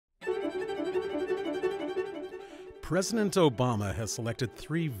President Obama has selected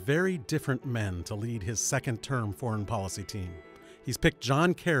three very different men to lead his second-term foreign policy team. He's picked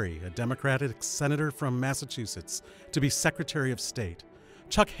John Kerry, a Democratic senator from Massachusetts, to be Secretary of State,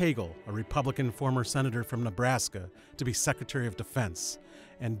 Chuck Hagel, a Republican former senator from Nebraska, to be Secretary of Defense,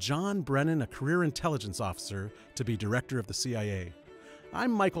 and John Brennan, a career intelligence officer, to be Director of the CIA. I'm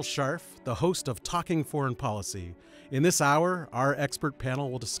Michael Scharf, the host of Talking Foreign Policy. In this hour, our expert panel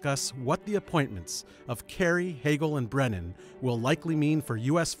will discuss what the appointments of Kerry, Hagel, and Brennan will likely mean for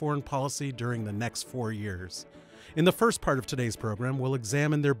U.S. foreign policy during the next 4 years. In the first part of today's program, we'll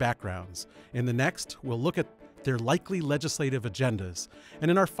examine their backgrounds. In the next, we'll look at their likely legislative agendas.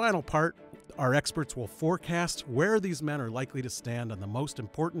 And in our final part, our experts will forecast where these men are likely to stand on the most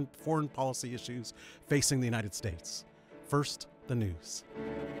important foreign policy issues facing the United States. First, the news.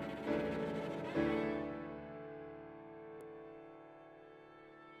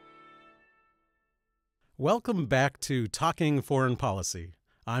 Welcome back to Talking Foreign Policy.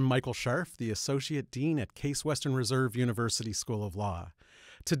 I'm Michael Scharf, the Associate Dean at Case Western Reserve University School of Law.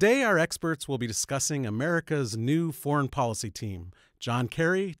 Today, our experts will be discussing America's new foreign policy team, John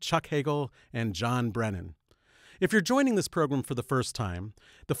Kerry, Chuck Hagel, and John Brennan. If you're joining this program for the first time,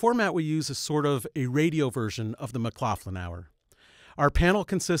 the format we use is sort of a radio version of the McLaughlin Hour. Our panel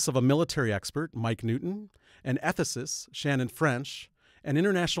consists of a military expert, Mike Newton, an ethicist, Shannon French, an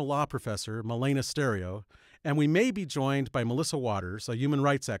international law professor, Milena Sterio, and we may be joined by Melissa Waters, a human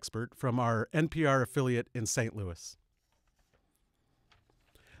rights expert from our NPR affiliate in St. Louis.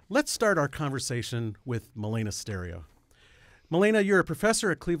 Let's start our conversation with Milena Sterio. Milena, you're a professor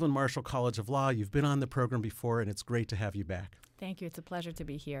at Cleveland Marshall College of Law. You've been on the program before, and it's great to have you back. Thank you. It's a pleasure to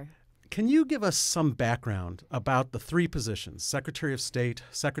be here. Can you give us some background about the three positions, Secretary of State,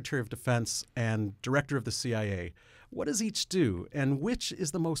 Secretary of Defense, and Director of the CIA? What does each do, and which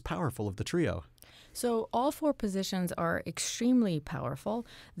is the most powerful of the trio? So all four positions are extremely powerful.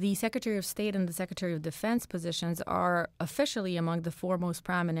 The Secretary of State and the Secretary of Defense positions are officially among the four most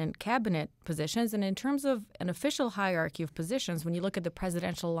prominent cabinet positions. And in terms of an official hierarchy of positions, when you look at the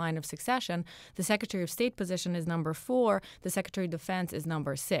presidential line of succession, the Secretary of State position is number 4, the Secretary of Defense is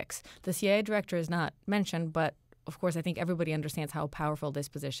number 6. The CIA director is not mentioned, but of course, I think everybody understands how powerful this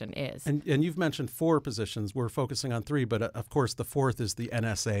position is. And you've mentioned 4 positions. We're focusing on 3, but of course the 4th is the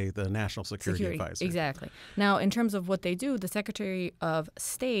NSA, the National Security Advisor. Exactly. Now, in terms of what they do, the Secretary of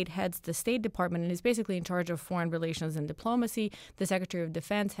State heads the State Department and is basically in charge of foreign relations and diplomacy. The Secretary of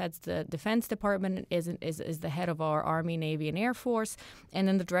Defense heads the Defense Department, is the head of our Army, Navy, and Air Force. And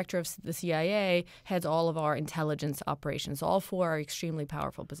then the Director of the CIA heads all of our intelligence operations. All 4 are extremely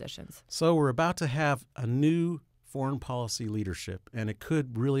powerful positions. So we're about to have a new foreign policy leadership, and it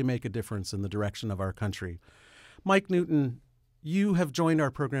could really make a difference in the direction of our country. Mike Newton, you have joined our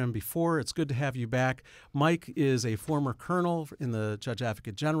program before. It's good to have you back. Mike is a former colonel in the Judge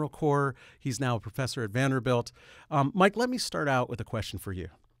Advocate General Corps. He's now a professor at Vanderbilt. Mike, let me start out with a question for you.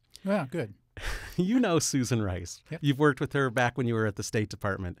 Yeah, good. You know Susan Rice. Yep. You've worked with her back when you were at the State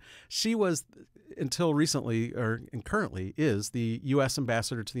Department. She was, until recently, and currently is, the U.S.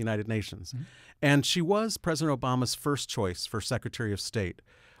 ambassador to the United Nations. Mm-hmm. And she was President Obama's first choice for Secretary of State.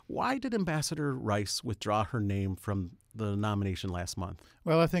 Why did Ambassador Rice withdraw her name from the nomination last month?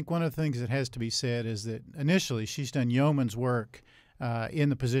 Well, I think one of the things that has to be said is that initially she's done yeoman's work in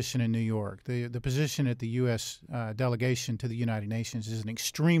the position in New York. The position at the U.S. delegation to the United Nations is an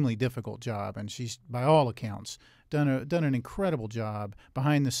extremely difficult job, and she's, by all accounts, done an incredible job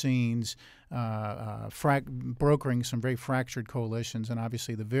behind the scenes, brokering some very fractured coalitions and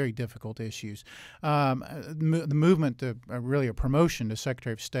obviously the very difficult issues. The movement, really a promotion to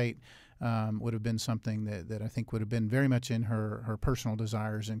Secretary of State, would have been something that I think would have been very much in her personal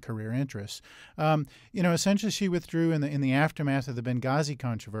desires and career interests. Essentially she withdrew in the aftermath of the Benghazi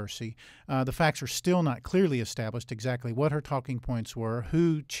controversy. The facts are still not clearly established exactly what her talking points were,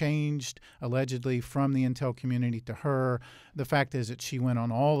 who changed allegedly from the intel community to her. The fact is that she went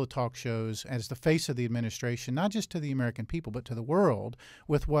on all the talk shows as the face of the administration, not just to the American people, but to the world,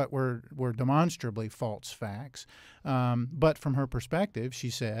 with what were demonstrably false facts. But from her perspective,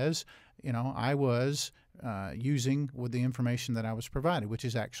 she says, I was using with the information that I was provided, which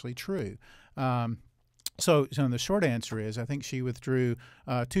is actually true. So the short answer is I think she withdrew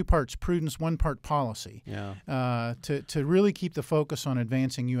 2 parts prudence, 1 part policy, to really keep the focus on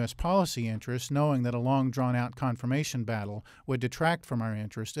advancing U.S. policy interests, knowing that a long, drawn-out confirmation battle would detract from our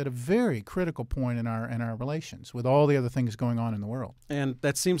interests at a very critical point in our relations with all the other things going on in the world. And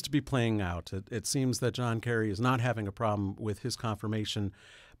that seems to be playing out. It seems that John Kerry is not having a problem with his confirmation.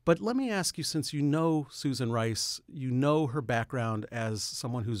 But let me ask you, since you know Susan Rice, you know her background as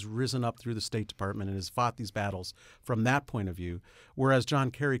someone who's risen up through the State Department and has fought these battles from that point of view, whereas John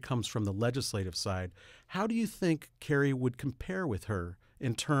Kerry comes from the legislative side, how do you think Kerry would compare with her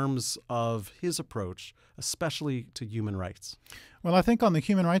in terms of his approach, especially to human rights? Well, I think on the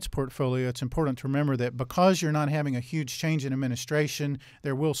human rights portfolio, it's important to remember that because you're not having a huge change in administration,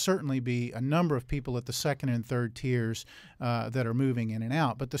 there will certainly be a number of people at the second and third tiers that are moving in and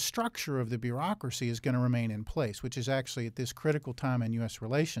out. But the structure of the bureaucracy is going to remain in place, which is actually at this critical time in U.S.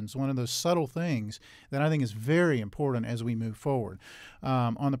 relations one of those subtle things that I think is very important as we move forward.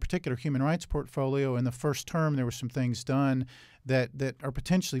 On the particular human rights portfolio, in the first term, there were some things done that are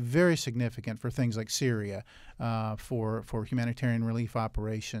potentially very significant for things like Syria, for humanitarian relief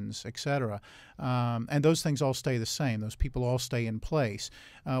operations, et cetera. And those things all stay the same. Those people all stay in place.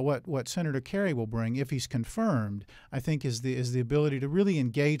 What Senator Kerry will bring, if he's confirmed, I think is the ability to really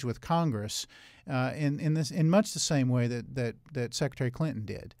engage with Congress in much the same way that Secretary Clinton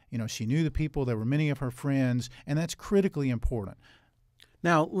did. You know, she knew the people. There were many of her friends, and that's critically important.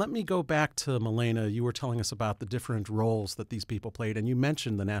 Now, let me go back to Milena. You were telling us about the different roles that these people played, and you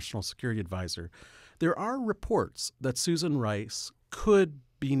mentioned the National Security Advisor. There are reports that Susan Rice could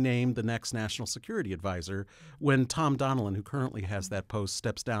be named the next National Security Advisor when Tom Donilon, who currently has that post,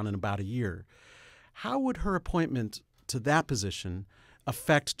 steps down in about a year. How would her appointment to that position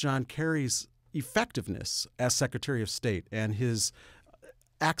affect John Kerry's effectiveness as Secretary of State and his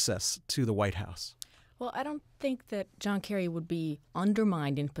access to the White House? Well, I don't think that John Kerry would be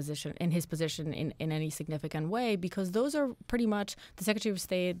undermined in his position in any significant way, because those are pretty much the Secretary of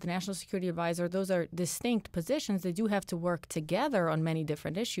State, the National Security Advisor. Those are distinct positions. They do have to work together on many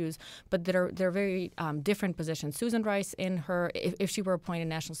different issues, but they're very different positions. Susan Rice, if she were appointed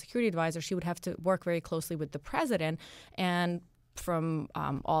National Security Advisor, she would have to work very closely with the president, and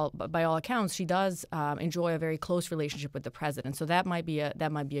by all accounts, she does enjoy a very close relationship with the president. So that might be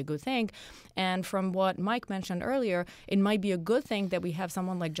a good thing. And from what Mike mentioned earlier, it might be a good thing that we have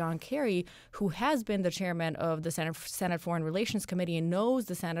someone like John Kerry, who has been the chairman of the Senate Foreign Relations Committee and knows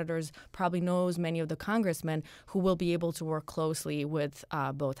the senators, probably knows many of the congressmen, who will be able to work closely with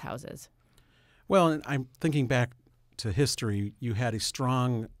both houses. Well, and I'm thinking back to history. You had a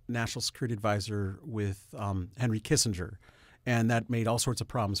strong national security advisor with Henry Kissinger, and that made all sorts of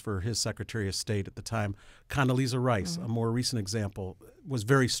problems for his Secretary of State at the time. Condoleezza Rice, a more recent example, was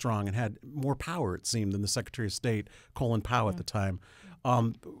very strong and had more power, it seemed, than the Secretary of State, Colin Powell, at the time.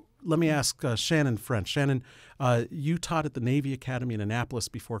 Let me ask Shannon French. Shannon, you taught at the Navy Academy in Annapolis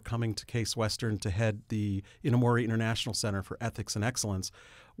before coming to Case Western to head the Inamori International Center for Ethics and Excellence.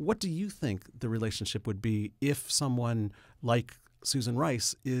 What do you think the relationship would be if someone like Susan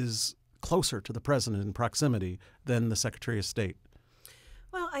Rice is closer to the president in proximity than the Secretary of State?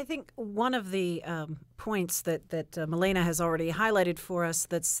 Well, I think one of the points that Milena has already highlighted for us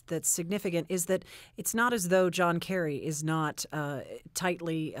that's significant is that it's not as though John Kerry is not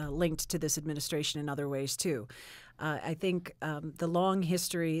tightly linked to this administration in other ways, too. I think the long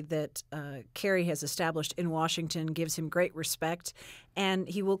history that Kerry has established in Washington gives him great respect, and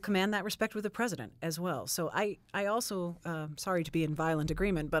he will command that respect with the president as well. So I also, sorry to be in violent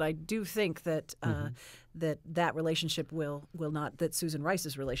agreement, but I do think that that relationship will not, that Susan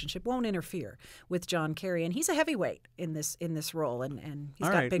Rice's relationship won't interfere with John Kerry, and he's a heavyweight in this role, and he's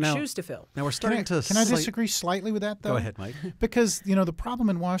got big shoes to fill. Now we're starting to. Can I disagree slightly with that, though? Go ahead, Mike. Because the problem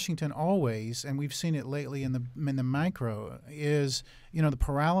in Washington always, and we've seen it lately in the micro, is the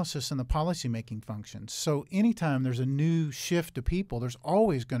paralysis in the policymaking functions. So anytime there's a new shift to people, there's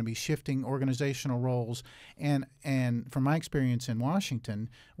always going to be shifting organizational roles. And from my experience in Washington,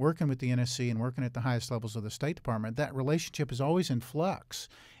 working with the NSC and working at the highest levels of the State Department, that relationship is always in flux.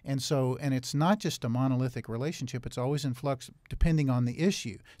 And it's not just a monolithic relationship, it's always in flux depending on the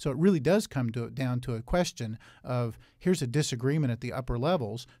issue. So it really does come down to a question of, here's a disagreement at the upper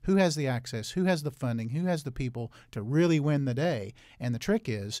levels, who has the access, who has the funding, who has the people to really win the day. And the trick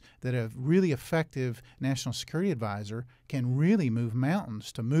is that a really effective national security advisor can really move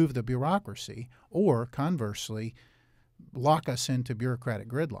mountains to move the bureaucracy, or conversely, lock us into bureaucratic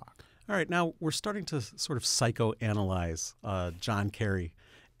gridlock. All right, now we're starting to sort of psychoanalyze John Kerry.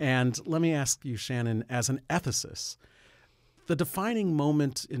 And let me ask you, Shannon, as an ethicist, the defining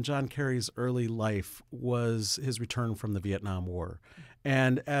moment in John Kerry's early life was his return from the Vietnam War.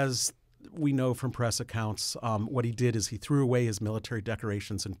 And as we know from press accounts, what he did is he threw away his military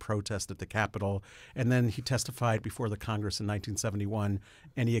decorations in protest at the Capitol, and then he testified before the Congress in 1971,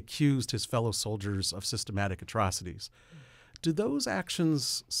 and he accused his fellow soldiers of systematic atrocities. Do those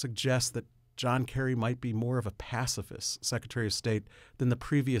actions suggest that John Kerry might be more of a pacifist Secretary of State than the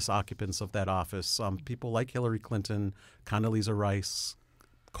previous occupants of that office, people like Hillary Clinton, Condoleezza Rice,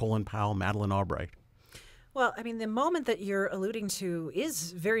 Colin Powell, Madeleine Albright. Well, I mean, the moment that you're alluding to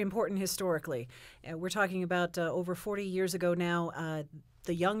is very important historically. We're talking about over 40 years ago now,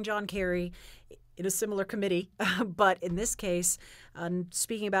 the young John Kerry in a similar committee, but in this case,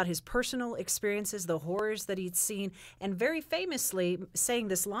 speaking about his personal experiences, the horrors that he'd seen, and very famously saying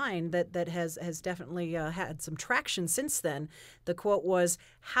this line that has definitely had some traction since then. The quote was,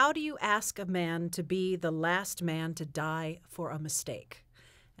 "How do you ask a man to be the last man to die for a mistake?"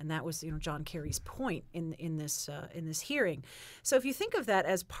 And that was, John Kerry's point in this hearing. So if you think of that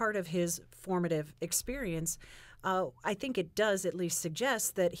as part of his formative experience, I think it does at least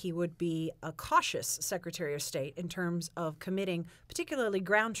suggest that he would be a cautious Secretary of State in terms of committing particularly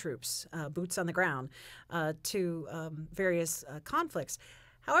ground troops, boots on the ground, to various conflicts.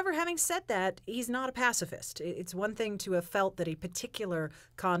 However, having said that, he's not a pacifist. It's one thing to have felt that a particular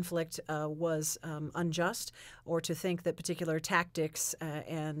conflict was unjust, or to think that particular tactics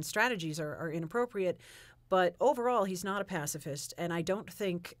and strategies are inappropriate. But overall, he's not a pacifist, and I don't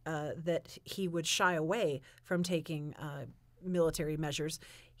think that he would shy away from taking military measures.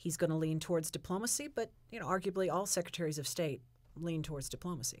 He's going to lean towards diplomacy, but arguably all secretaries of state lean towards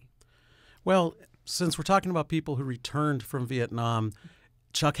diplomacy. Well, since we're talking about people who returned from Vietnam,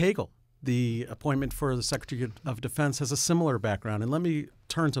 Chuck Hagel, the appointment for the Secretary of Defense, has a similar background. And let me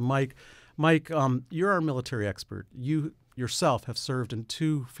turn to Mike. Mike, you're our military expert. You yourself have served in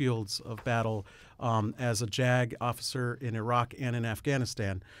 2 fields of battle as a JAG officer in Iraq and in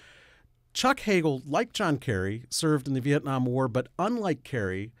Afghanistan. Chuck Hagel, like John Kerry, served in the Vietnam War, but unlike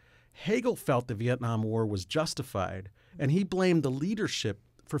Kerry, Hagel felt the Vietnam War was justified, and he blamed the leadership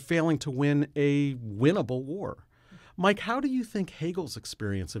for failing to win a winnable war. Mike, how do you think Hagel's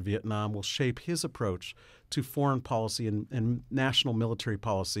experience of Vietnam will shape his approach to foreign policy and national military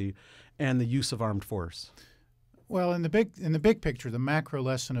policy and the use of armed force? Well, in the big picture, the macro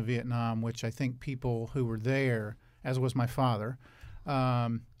lesson of Vietnam, which I think people who were there, as was my father,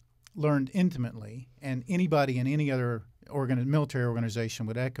 learned intimately, and anybody in any other military organization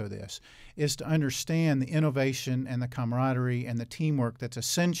would echo this, is to understand the innovation and the camaraderie and the teamwork that's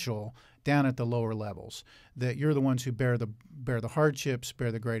essential down at the lower levels. That you're the ones who bear the hardships,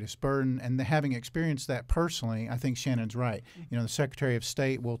 bear the greatest burden, and having experienced that personally, I think Shannon's right. The Secretary of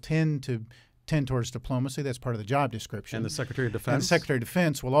State will tend towards diplomacy. That's part of the job description. And the Secretary of Defense? And the Secretary of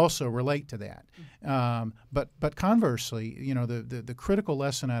Defense will also relate to that. But conversely, the critical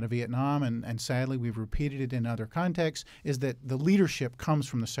lesson out of Vietnam, and sadly we've repeated it in other contexts, is that the leadership comes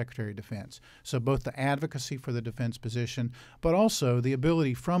from the Secretary of Defense. So both the advocacy for the defense position, but also the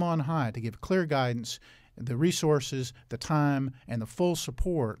ability from on high to give clear guidance, the resources, the time, and the full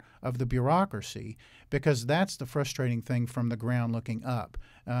support of the bureaucracy, because that's the frustrating thing from the ground looking up.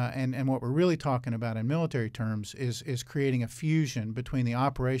 And what we're really talking about in military terms is creating a fusion between the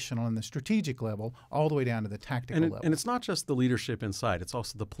operational and the strategic level all the way down to the tactical level. And it's not just the leadership inside, it's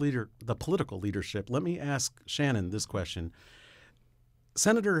also the political leadership. Let me ask Shannon this question.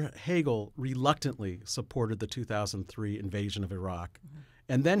 Senator Hagel reluctantly supported the 2003 invasion of Iraq. Mm-hmm.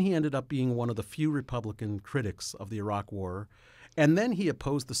 And then he ended up being one of the few Republican critics of the Iraq War. And then he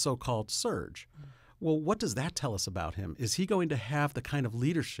opposed the so-called surge. Mm-hmm. Well, what does that tell us about him? Is he going to have the kind of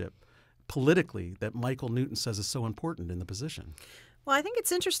leadership politically that Michel Newton says is so important in the position? Well, I think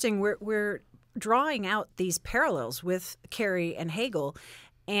it's interesting. We're drawing out these parallels with Kerry and Hagel.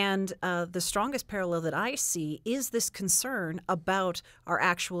 And the strongest parallel that I see is this concern about our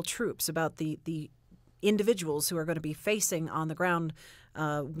actual troops, about the individuals who are going to be facing on the ground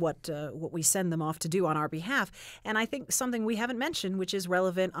what we send them off to do on our behalf. And I think something we haven't mentioned, which is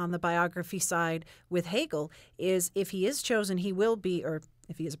relevant on the biography side with Hagel, is if he is chosen, he will be, or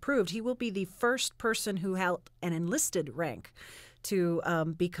if he is approved, he will be the first person who held an enlisted rank to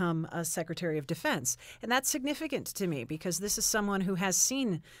become a Secretary of Defense. And that's significant to me because this is someone who has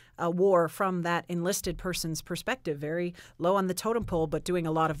seen a war from that enlisted person's perspective, very low on the totem pole, but doing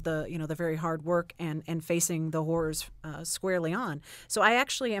a lot of the very hard work and facing the horrors squarely on. So I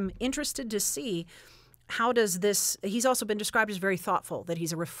actually am interested to see how does this – he's also been described as very thoughtful, that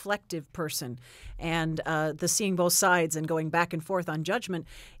he's a reflective person. And the seeing both sides and going back and forth on judgment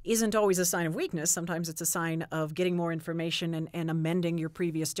isn't always a sign of weakness. Sometimes it's a sign of getting more information and amending your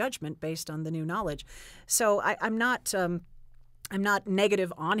previous judgment based on the new knowledge. So I'm not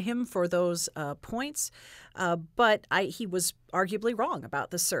negative on him for those points, but he was arguably wrong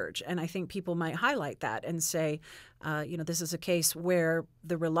about the surge. And I think people might highlight that and say, this is a case where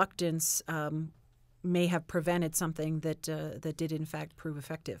the reluctance may have prevented something that did in fact prove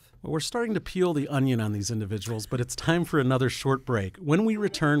effective. Well, we're starting to peel the onion on these individuals, but it's time for another short break. When we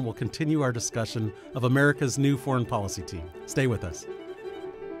return, we'll continue our discussion of America's new foreign policy team. Stay with us.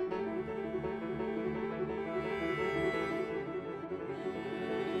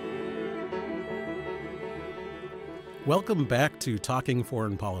 Welcome back to Talking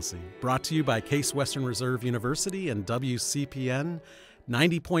Foreign Policy, brought to you by Case Western Reserve University and WCPN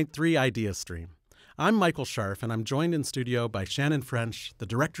 90.3 Idea Stream. I'm Michael Scharf, and I'm joined in studio by Shannon French, the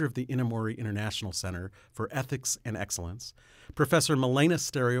director of the Inamori International Center for Ethics and Excellence, Professor Milena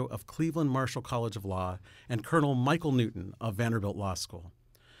Sterio of Cleveland Marshall College of Law, and Colonel Michel Newton of Vanderbilt Law School.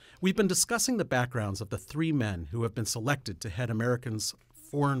 We've been discussing the backgrounds of the three men who have been selected to head America's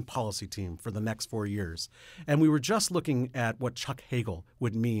foreign policy team for the next 4 years. And we were just looking at what Chuck Hagel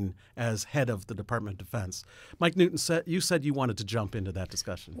would mean as head of the Department of Defense. Mike Newton, you said you wanted to jump into that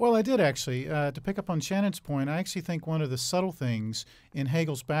discussion. Well, I did actually. To pick up on Shannon's point, I actually think one of the subtle things in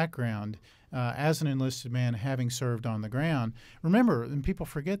Hagel's background as an enlisted man having served on the ground, remember, and people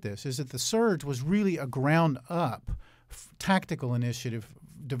forget this, is that the surge was really a ground-up tactical initiative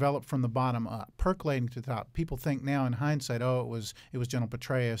developed from the bottom up, percolating to the top. People think now in hindsight, oh, it was General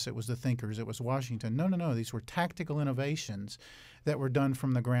Petraeus, it was the thinkers, it was Washington. No. These were tactical innovations that were done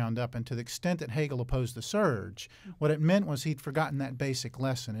from the ground up. And to the extent that Hagel opposed the surge, what it meant was he'd forgotten that basic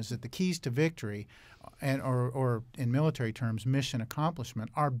lesson, is that the keys to victory, or in military terms, mission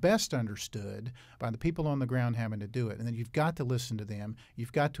accomplishment, are best understood by the people on the ground having to do it. And then you've got to listen to them,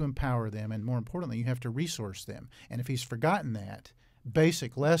 you've got to empower them, and more importantly, you have to resource them. And if he's forgotten that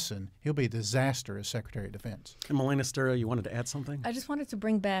basic lesson, he'll be a disaster as Secretary of Defense. And Milena Sterio, you wanted to add something? I just wanted to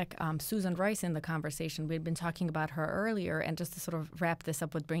bring back Susan Rice in the conversation. We had been talking about her earlier, and just to sort of wrap this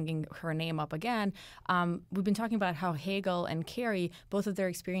up with bringing her name up again, we've been talking about how Hagel and Kerry, both of their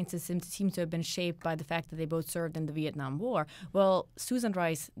experiences seem to have been shaped by the fact that they both served in the Vietnam War. Well, Susan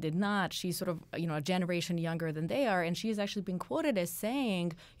Rice did not. She's sort of a generation younger than they are, and she has actually been quoted as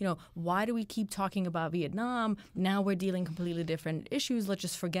saying, why do we keep talking about Vietnam? Now we're dealing completely different issues. Let's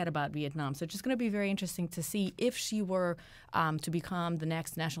just forget about Vietnam. So it's just going to be very interesting to see if she were to become the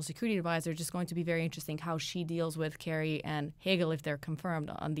next national security advisor. Just going to be very interesting how she deals with Kerry and Hagel if they're confirmed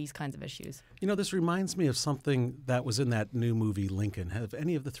on these kinds of issues. This reminds me of something that was in that new movie Lincoln. Have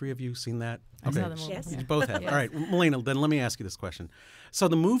any of the three of you seen that? I saw the movie. Yes. You both have. Yes. All right, Milena, then let me ask you this question. So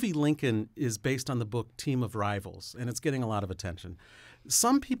the movie Lincoln is based on the book Team of Rivals, and it's getting a lot of attention.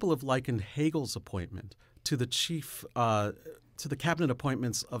 Some people have likened Hagel's appointment to the to the cabinet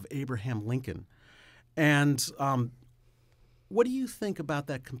appointments of Abraham Lincoln. And what do you think about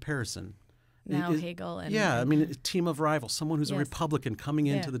that comparison? Now Hagel and... Yeah, a team of rivals, someone who's a Yes. Republican coming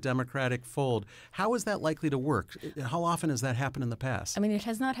into the Democratic fold. How is that likely to work? How often has that happened in the past? It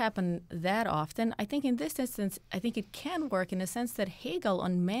has not happened that often. I think in this instance, I think it can work in the sense that Hagel,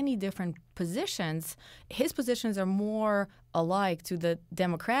 on many different positions, his positions are more alike to the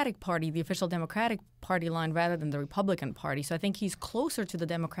Democratic Party, the official Democratic Party line, rather than the Republican Party. So I think he's closer to the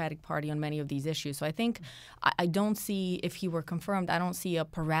Democratic Party on many of these issues. So I think I don't see, if he were confirmed, I don't see a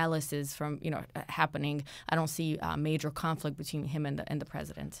paralysis from happening. I don't see a major conflict between him and the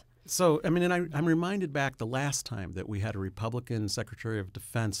president. So, and I'm reminded back the last time that we had a Republican Secretary of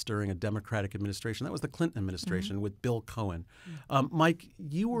Defense during a Democratic administration. That was the Clinton administration with Bill Cohen. Mike,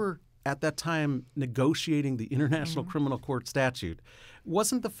 you were at that time negotiating the International Criminal Court statute.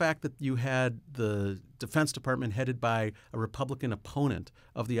 Wasn't the fact that you had the Defense Department headed by a Republican opponent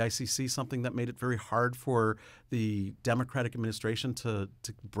of the ICC something that made it very hard for the Democratic administration to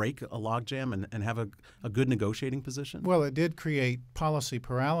break a logjam and have a good negotiating position? Well, it did create policy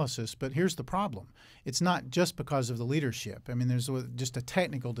paralysis, but here's the problem. It's not just because of the leadership. There's just a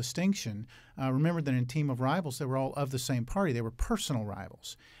technical distinction. Remember that in Team of Rivals, they were all of the same party. They were personal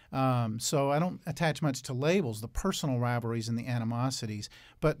rivals. So I don't attach much to labels, the personal rivalries and the animosities.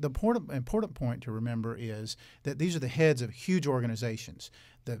 But the important point to remember is that these are the heads of huge organizations.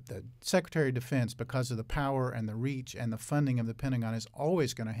 The Secretary of Defense, because of the power and the reach and the funding of the Pentagon, is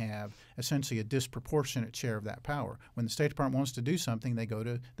always going to have essentially a disproportionate share of that power. When the State Department wants to do something, they go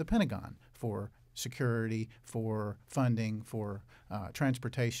to the Pentagon for security, for funding, for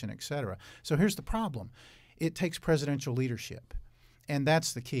transportation, et cetera. So here's the problem. It takes presidential leadership. And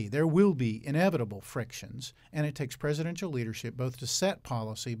that's the key. There will be inevitable frictions, and it takes presidential leadership both to set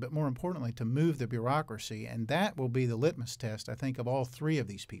policy, but more importantly, to move the bureaucracy. And that will be the litmus test, I think, of all three of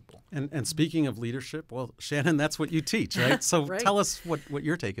these people. And speaking of leadership, well, Shannon, that's what you teach, right? So right. Tell us what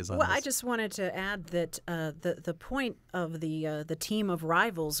your take is on this. Well, I just wanted to add that the point of the team of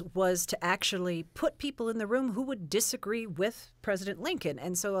rivals was to actually put people in the room who would disagree with President Lincoln.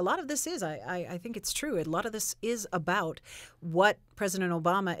 And so a lot of this is, I think it's true, a lot of this is about what President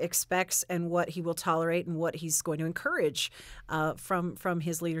Obama expects and what he will tolerate and what he's going to encourage from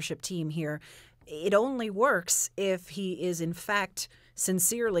his leadership team here. It only works if he is, in fact,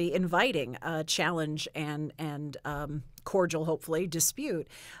 sincerely inviting a challenge and cordial, hopefully, dispute.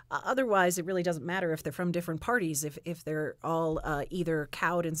 Otherwise, it really doesn't matter if they're from different parties, if they're all either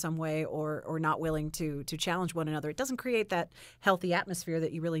cowed in some way or not willing to challenge one another. It doesn't create that healthy atmosphere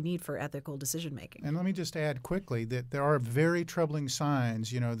that you really need for ethical decision making. And let me just add quickly that there are very troubling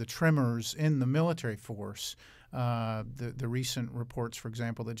signs, the tremors in the military force. The recent reports, for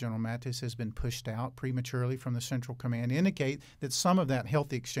example, that General Mattis has been pushed out prematurely from the Central Command indicate that some of that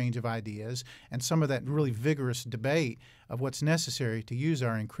healthy exchange of ideas and some of that really vigorous debate of what's necessary to use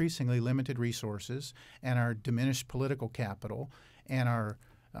our increasingly limited resources and our diminished political capital and our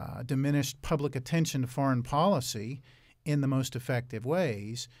diminished public attention to foreign policy in the most effective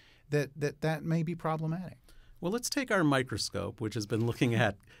ways, that may be problematic. Well, let's take our microscope, which has been looking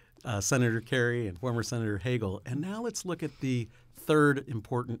at Senator Kerry and former Senator Hagel. And now let's look at the third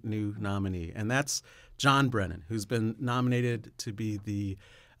important new nominee, and that's John Brennan, who's been nominated to be the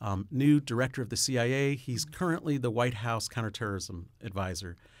new director of the CIA. He's currently the White House counterterrorism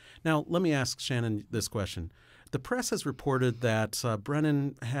advisor. Now, let me ask Shannon this question. The press has reported that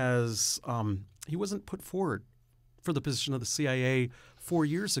Brennan he wasn't put forward for the position of the CIA 4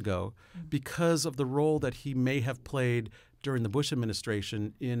 years ago because of the role that he may have played during the Bush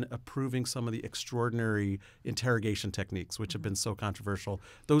administration in approving some of the extraordinary interrogation techniques, which have been so controversial.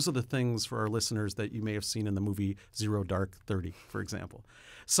 Those are the things for our listeners that you may have seen in the movie Zero Dark 30, for example.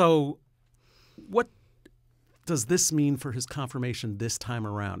 So what does this mean for his confirmation this time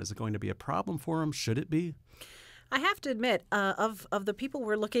around? Is it going to be a problem for him? Should it be? I have to admit, of the people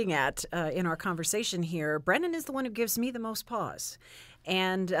we're looking at in our conversation here, Brennan is the one who gives me the most pause.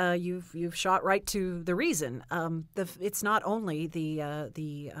 And you've shot right to the reason. It's not only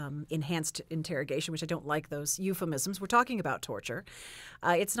the enhanced interrogation, which I don't like those euphemisms. We're talking about torture.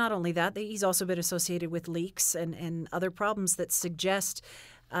 It's not only that. He's also been associated with leaks and other problems that suggest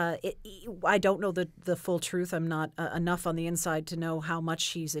I don't know the full truth. I'm not enough on the inside to know how much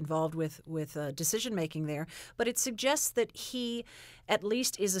he's involved with decision making there. But it suggests that he at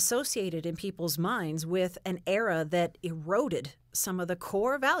least is associated in people's minds with an era that eroded some of the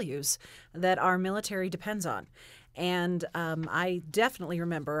core values that our military depends on. And I definitely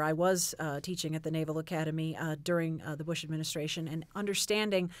remember I was teaching at the Naval Academy during the Bush administration and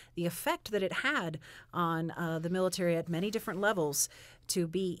understanding the effect that it had on the military at many different levels to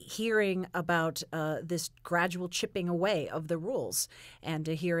be hearing about this gradual chipping away of the rules and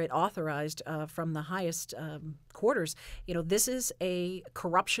to hear it authorized from the highest quarters. This is a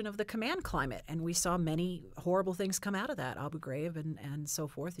corruption of the command climate, and we saw many horrible things come out of that, Abu Ghraib and so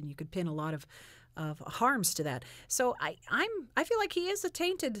forth, and you could pin a lot of harms to that. So I feel like he is a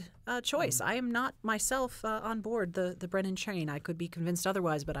tainted choice. I am not myself on board the Brennan train. I could be convinced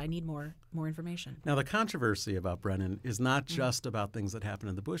otherwise, but I need more information. Now, the controversy about Brennan is not just about things that happened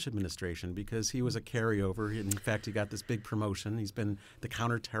in the Bush administration, because he was a carryover. And in fact, he got this big promotion. He's been the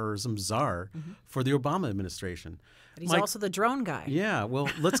counterterrorism czar for the Obama administration. But he's also the drone guy. Yeah, well,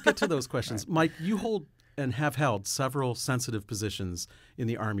 let's get to those questions. Right. Mike, you hold and have held several sensitive positions in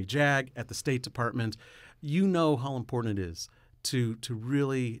the Army JAG, at the State Department. You know how important it is to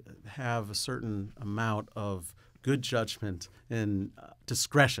really have a certain amount of good judgment and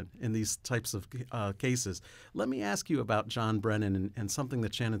discretion in these types of cases. Let me ask you about John Brennan and something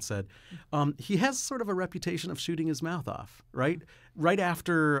that Shannon said. He has sort of a reputation of shooting his mouth off, right? Right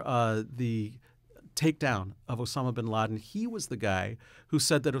after the takedown of Osama bin Laden, he was the guy who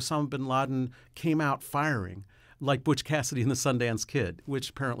said that Osama bin Laden came out firing like Butch Cassidy and the Sundance Kid, which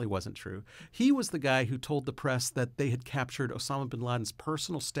apparently wasn't true. He was the guy who told the press that they had captured Osama bin Laden's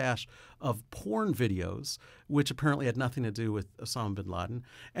personal stash of porn videos, which apparently had nothing to do with Osama bin Laden.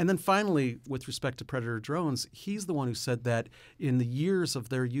 And then finally, with respect to Predator drones, he's the one who said that in the years of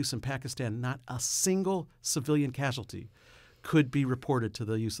their use in Pakistan, not a single civilian casualty could be reported to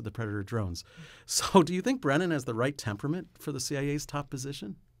the use of the Predator drones. So do you think Brennan has the right temperament for the CIA's top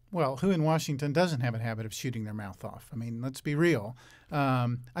position? Well, who in Washington doesn't have a habit of shooting their mouth off? I mean, let's be real.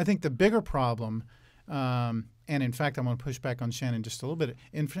 I think the bigger problem And in fact, I'm going to push back on Shannon just a little bit.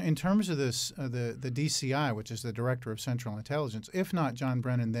 In terms of this, the DCI, which is the Director of Central Intelligence, if not John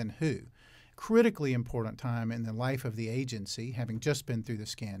Brennan, then who? Critically important time in the life of the agency, having just been through the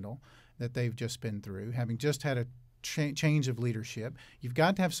scandal that they've just been through, having just had a change of leadership. You've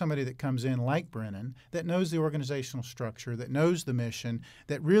got to have somebody that comes in like Brennan that knows the organizational structure, that knows the mission,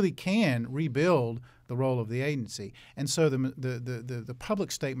 that really can rebuild the role of the agency. And so the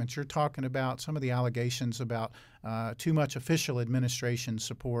public statements you're talking about, some of the allegations about too much official administration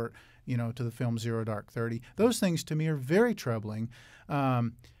support, to the film Zero Dark 30, those things to me are very troubling.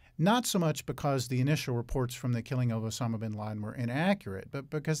 Not so much because the initial reports from the killing of Osama bin Laden were inaccurate, but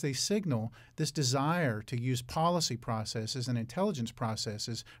because they signal this desire to use policy processes and intelligence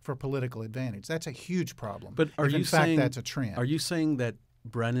processes for political advantage. That's a huge problem. But in fact, that's a trend. Are you saying that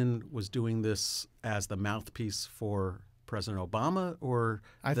Brennan was doing this as the mouthpiece for President Obama, or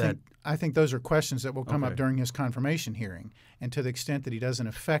I think those are questions that will come up during his confirmation hearing. And to the extent that he doesn't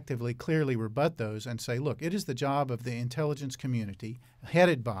effectively, clearly rebut those and say, look, it is the job of the intelligence community,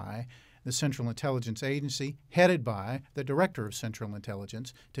 headed by the Central Intelligence Agency, headed by the Director of Central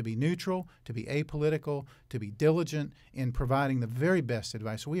Intelligence, to be neutral, to be apolitical, to be diligent in providing the very best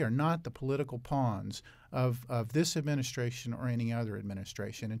advice. We are not the political pawns of this administration or any other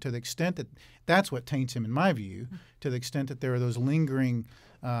administration. And to the extent that that's what taints him, in my view, to the extent that there are those lingering,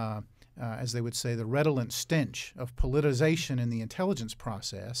 as they would say, the redolent stench of politicization in the intelligence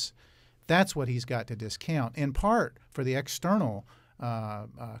process, that's what he's got to discount, in part for the external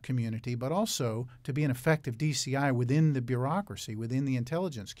community, but also to be an effective DCI within the bureaucracy, within the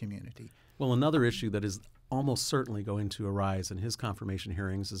intelligence community. Well, another issue that is almost certainly going to arise in his confirmation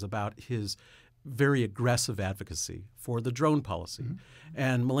hearings is about his very aggressive advocacy for the drone policy. Mm-hmm.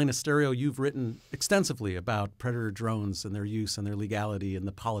 And Milena Sterio, you've written extensively about predator drones and their use and their legality and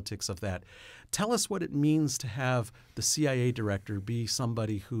the politics of that. Tell us what it means to have the CIA director be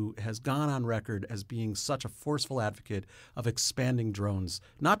somebody who has gone on record as being such a forceful advocate of expanding drones,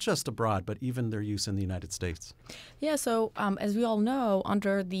 not just abroad, but even their use in the United States. Yeah, so as we all know,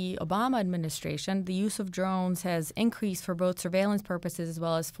 under the Obama administration, the use of drones has increased for both surveillance purposes as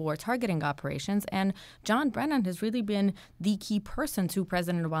well as for targeting operations. And John Brennan has really been the key person to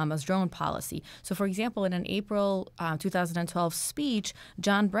President Obama's drone policy. So, for example, in an April 2012 speech,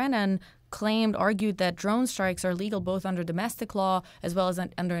 John Brennan argued that drone strikes are legal both under domestic law as well as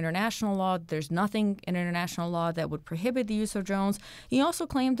under international law. There's nothing in international law that would prohibit the use of drones. He also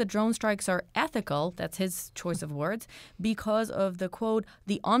claimed that drone strikes are ethical, that's his choice of words, because of the, quote,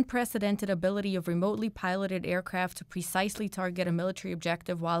 the unprecedented ability of remotely piloted aircraft to precisely target a military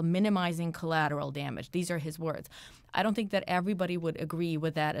objective while minimizing collateral damage. These are his words. I don't think that everybody would agree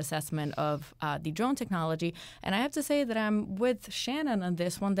with that assessment of the drone technology. And I have to say that I'm with Shannon on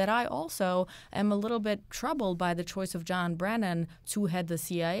this one, that I also am a little bit troubled by the choice of John Brennan to head the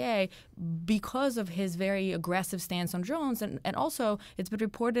CIA because of his very aggressive stance on drones. And also, it's been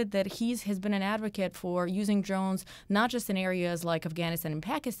reported that has been an advocate for using drones not just in areas like Afghanistan and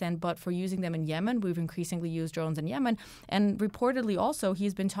Pakistan, but for using them in Yemen. We've increasingly used drones in Yemen. And reportedly also,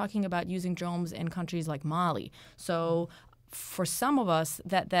 he's been talking about using drones in countries like Mali. So for some of us,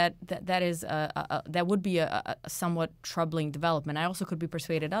 that would be a somewhat troubling development. I also could be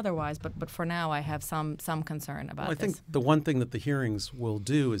persuaded otherwise, but for now, I have some concern about this. I think the one thing that the hearings will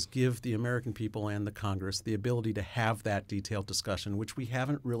do is give the American people and the Congress the ability to have that detailed discussion, which we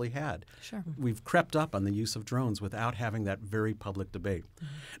haven't really had. Sure. We've crept up on the use of drones without having that very public debate. Mm-hmm.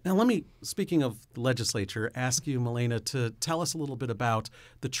 Now, let me, speaking of the legislature, ask you, Milena, to tell us a little bit about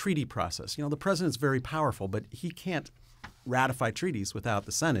the treaty process. The president's very powerful, but he can't ratify treaties without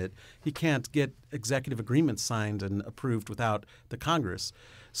the Senate. He can't get executive agreements signed and approved without the Congress.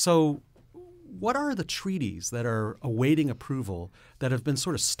 So what are the treaties that are awaiting approval that have been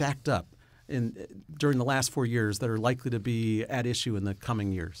sort of stacked up during the last 4 years that are likely to be at issue in the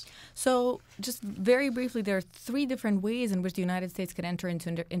coming years? So just very briefly, there are 3 different ways in which the United States can enter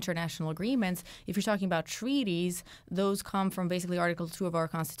into international agreements. If you're talking about treaties, those come from basically Article 2 of our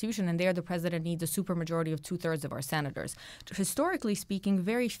Constitution, and there the president needs a supermajority of 2/3 of our senators. Historically speaking,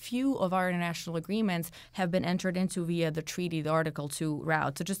 very few of our international agreements have been entered into via the treaty, the Article 2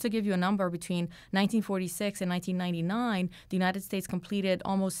 route. So just to give you a number, between 1946 and 1999, the United States completed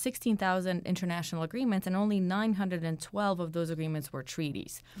almost 16,000 international agreements, and only 912 of those agreements were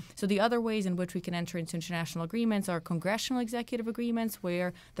treaties. So the other ways in which we can enter into international agreements are congressional executive agreements,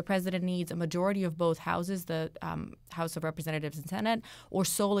 where the president needs a majority of both houses, the House of Representatives and Senate, or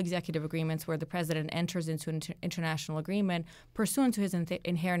sole executive agreements, where the president enters into an international agreement pursuant to his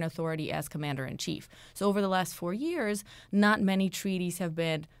inherent authority as commander-in-chief. So over the last 4 years, not many treaties have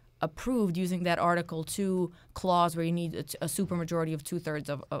been approved using that Article 2 clause where you need a supermajority of 2/3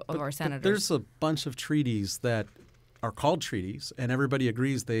 of our senators. But there's a bunch of treaties that are called treaties, and everybody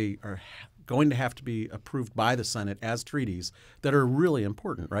agrees they are going to have to be approved by the Senate as treaties that are really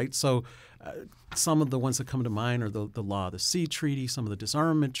important, right? So some of the ones that come to mind are the Law of the Sea Treaty, some of the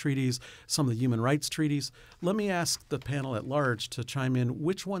disarmament treaties, some of the human rights treaties. Let me ask the panel at large to chime in.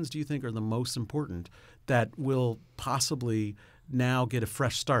 Which ones do you think are the most important that will possibly now get a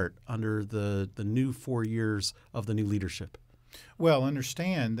fresh start under the new 4 years of the new leadership? Well,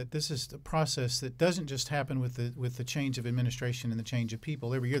 understand that this is a process that doesn't just happen with the change of administration and the change of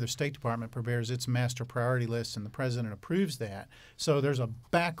people. Every year the State Department prepares its master priority list and the President approves that. So there's a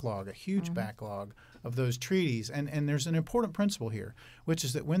backlog, a huge backlog of those treaties. And there's an important principle here, which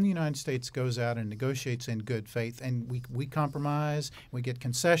is that when the United States goes out and negotiates in good faith and we compromise, we get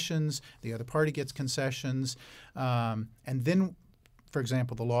concessions, the other party gets concessions, and then, for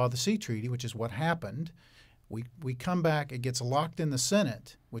example, the Law of the Sea Treaty, which is what happened, we come back, it gets locked in the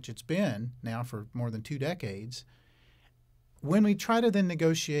Senate, which it's been now for more than 2 decades. When we try to then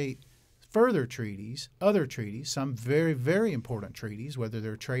negotiate further treaties, other treaties, some very, very important treaties, whether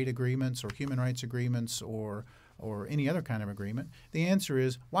they're trade agreements or human rights agreements or any other kind of agreement, the answer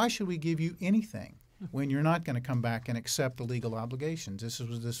is, why should we give you anything when you're not going to come back and accept the legal obligations?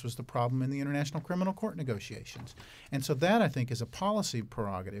 This was the problem in the International Criminal Court negotiations. And so that, I think, is a policy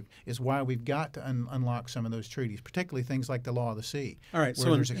prerogative, is why we've got to unlock some of those treaties, particularly things like the Law of the Sea, All right, where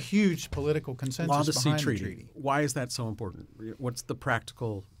so there's a huge political consensus Law of the Sea behind the Treaty. treaty. Why is that so important? What's the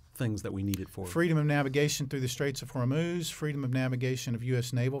practical things that we need it for? Freedom of navigation through the Straits of Hormuz, freedom of navigation of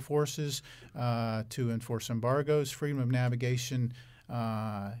U.S. naval forces to enforce embargoes, freedom of navigation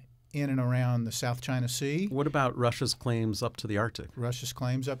in and around the South China Sea. What about Russia's claims up to the Arctic? Russia's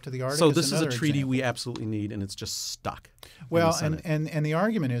claims up to the Arctic. So this is a another treaty example. we absolutely need, and it's just stuck. Well, and the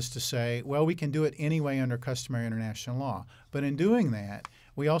argument is to say, well, we can do it anyway under customary international law. But in doing that,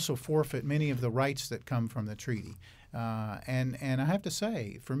 we also forfeit many of the rights that come from the treaty. And I have to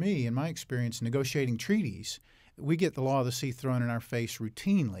say, for me, in my experience negotiating treaties, we get the Law of the Sea thrown in our face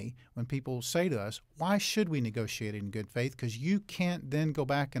routinely when people say to us, why should we negotiate in good faith? Because you can't then go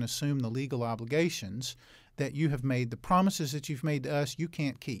back and assume the legal obligations that you have made, the promises that you've made to us, you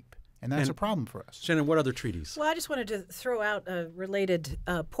can't keep. And that's a problem for us. Shannon, what other treaties? Well, I just wanted to throw out a related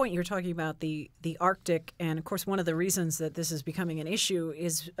point. You were talking about the Arctic, and of course, one of the reasons that this is becoming an issue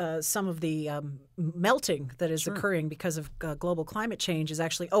is some of the melting that is occurring because of global climate change is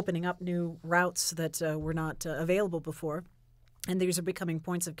actually opening up new routes that were not available before. And these are becoming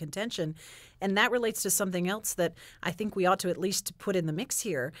points of contention. And that relates to something else that I think we ought to at least put in the mix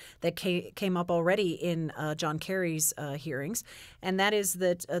here that came up already in John Kerry's hearings. And that is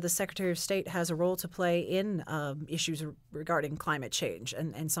that the Secretary of State has a role to play in issues regarding climate change.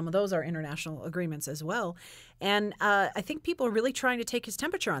 And some of those are international agreements as well. And I think people are really trying to take his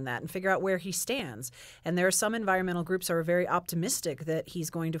temperature on that and figure out where he stands. And there are some environmental groups that are very optimistic that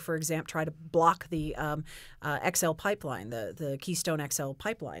he's going to, for example, try to block the XL pipeline, the Keystone XL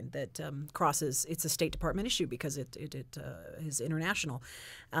pipeline that crosses. It's a State Department issue because it is international.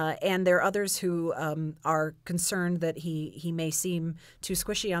 And there are others who are concerned that he may seem too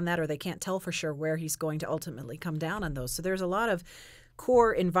squishy on that, or they can't tell for sure where he's going to ultimately come down on those. So there's a lot of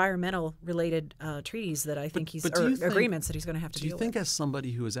core environmental related treaties that I think agreements that he's going to have to deal with. Do you think, as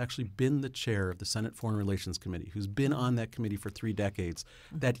somebody who has actually been the chair of the Senate Foreign Relations Committee, who's been on that committee for 3 decades,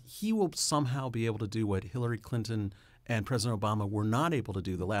 that he will somehow be able to do what Hillary Clinton and President Obama were not able to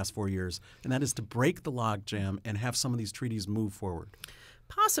do the last 4 years, and that is to break the logjam and have some of these treaties move forward?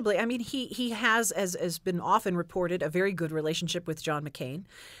 Possibly. I mean, he has, as been often reported, a very good relationship with John McCain.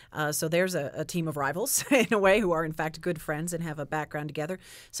 So there's a team of rivals, in a way, who are, in fact, good friends and have a background together.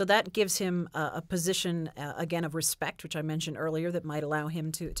 So that gives him a position, again, of respect, which I mentioned earlier, that might allow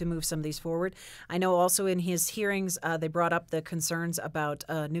him to move some of these forward. I know also in his hearings, they brought up the concerns about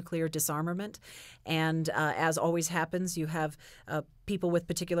nuclear disarmament. And as always happens, you have people with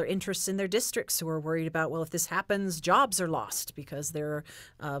particular interests in their districts who are worried about, well, if this happens, jobs are lost because there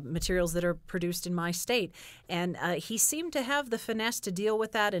are materials that are produced in my state. And he seemed to have the finesse to deal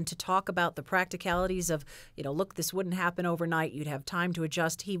with that and to talk about the practicalities of, look, this wouldn't happen overnight. You'd have time to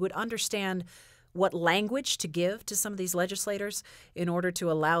adjust. He would understand what language to give to some of these legislators in order to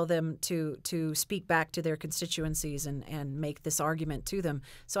allow them to speak back to their constituencies and make this argument to them.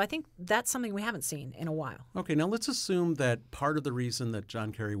 So I think that's something we haven't seen in a while. Okay, now let's assume that part of the reason that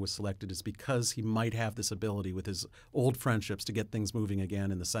John Kerry was selected is because he might have this ability with his old friendships to get things moving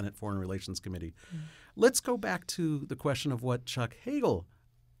again in the Senate Foreign Relations Committee. Let's go back to the question of what Chuck Hagel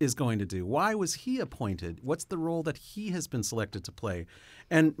is going to do? Why was he appointed? What's the role that he has been selected to play?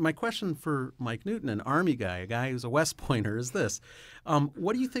 And my question for Mike Newton, an Army guy, a guy who's a West Pointer, is this.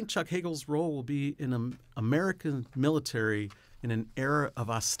 What do you think Chuck Hagel's role will be in an American military in an era of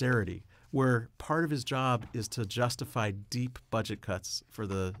austerity, where part of his job is to justify deep budget cuts for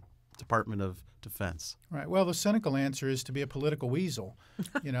the Department of Defense? Right. Well, the cynical answer is to be a political weasel.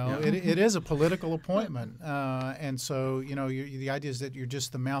 You know, it is a political appointment, and so the idea is that you're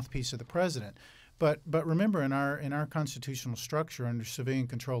just the mouthpiece of the president. But remember, in our constitutional structure under civilian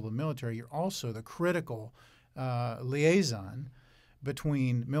control of the military, you're also the critical liaison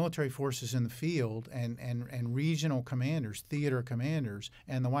between military forces in the field and regional commanders, theater commanders,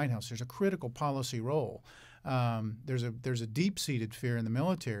 and the White House. There's a critical policy role. There's a deep-seated fear in the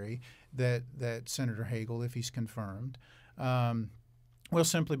military that Senator Hagel, if he's confirmed, will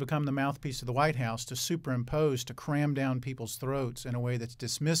simply become the mouthpiece of the White House to superimpose, to cram down people's throats in a way that's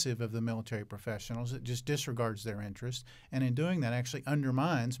dismissive of the military professionals. It just disregards their interests, and in doing that actually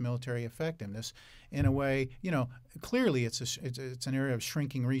undermines military effectiveness in a way, clearly it's an area of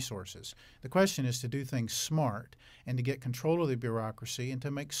shrinking resources. The question is to do things smart and to get control of the bureaucracy and to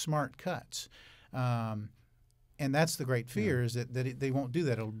make smart cuts. And that's the great fear, is that they won't do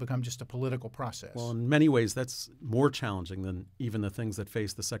that. It'll become just a political process. Well, in many ways, that's more challenging than even the things that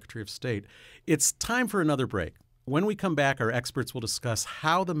face the Secretary of State. It's time for another break. When we come back, our experts will discuss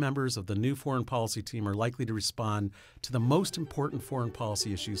how the members of the new foreign policy team are likely to respond to the most important foreign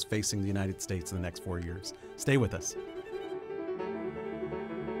policy issues facing the United States in the next 4 years. Stay with us.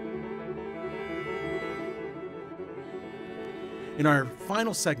 In our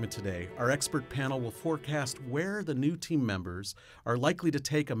final segment today, our expert panel will forecast where the new team members are likely to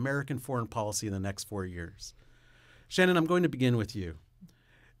take American foreign policy in the next 4 years. Shannon, I'm going to begin with you.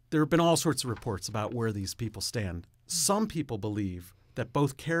 There have been all sorts of reports about where these people stand. Some people believe that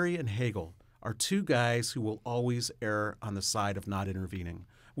both Kerry and Hagel are two guys who will always err on the side of not intervening.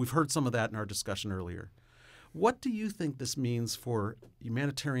 We've heard some of that in our discussion earlier. What do you think this means for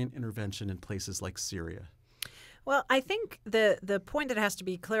humanitarian intervention in places like Syria? Well, I think the point that has to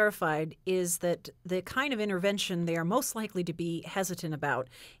be clarified is that the kind of intervention they are most likely to be hesitant about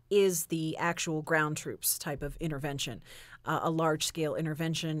is the actual ground troops type of intervention, a large-scale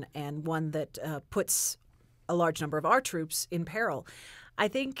intervention, and one that puts a large number of our troops in peril. I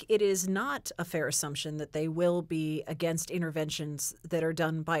think it is not a fair assumption that they will be against interventions that are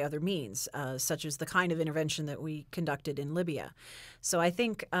done by other means, such as the kind of intervention that we conducted in Libya. So I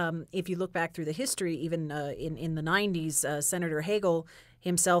think if you look back through the history, even in the 90s, Senator Hagel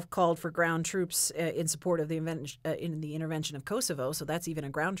himself called for ground troops in support of the intervention of Kosovo. So that's even a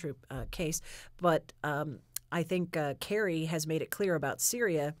ground troop case. But I think Kerry has made it clear about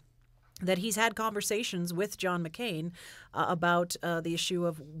Syria that he's had conversations with John McCain about the issue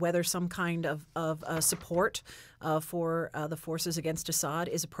of whether some kind of support for the forces against Assad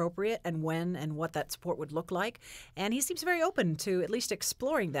is appropriate, and when and what that support would look like. And he seems very open to at least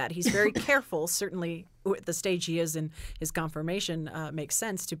exploring that. He's very careful, certainly at the stage he is in his confirmation, makes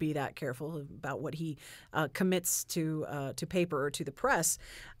sense to be that careful about what he commits to paper or to the press.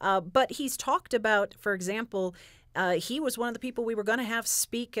 But he's talked about, for example, he was one of the people we were going to have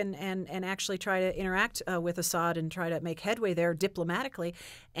speak and actually try to interact with Assad and try to make headway there diplomatically.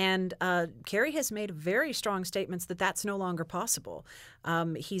 And Kerry has made very strong statements that that's no longer possible.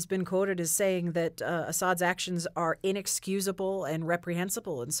 He's been quoted as saying that Assad's actions are inexcusable and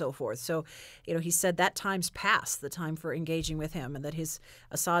reprehensible and so forth. So, he said that time's past, the time for engaging with him, and that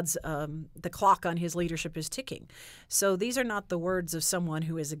Assad's the clock on his leadership is ticking. So these are not the words of someone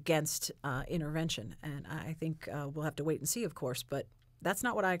who is against intervention. And I think we'll have to wait and see, of course, but that's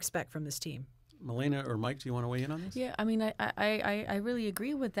not what I expect from this team. Milena or Mike, do you want to weigh in on this? Yeah, I mean, I really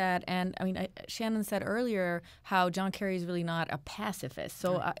agree with that. And I mean, Shannon said earlier how John Kerry is really not a pacifist.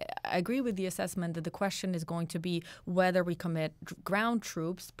 So I agree with the assessment that the question is going to be whether we commit ground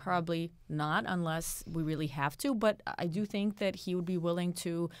troops. Probably not, unless we really have to. But I do think that he would be willing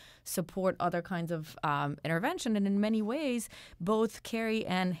to support other kinds of intervention. And in many ways, both Kerry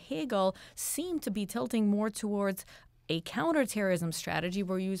and Hagel seem to be tilting more towards a counterterrorism strategy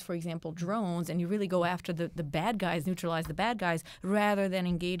where you use, for example, drones, and you really go after the bad guys, neutralize the bad guys, rather than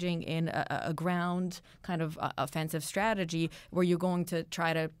engaging in a ground kind of offensive strategy where you're going to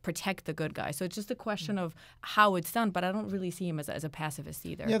try to protect the good guys. So it's just a question of how it's done, but I don't really see him as a pacifist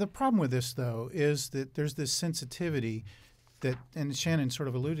either. Yeah, the problem with this, though, is that there's this sensitivity that, and Shannon sort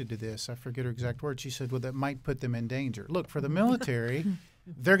of alluded to this, I forget her exact words, she said, well, that might put them in danger. Look, for the military,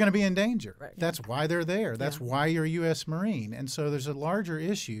 they're going to be in danger. Right. That's why they're there. That's why you're a U.S. Marine. And so there's a larger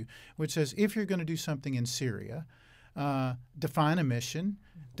issue which says if you're going to do something in Syria, define a mission,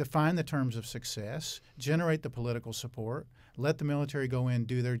 define the terms of success, generate the political support, let the military go in,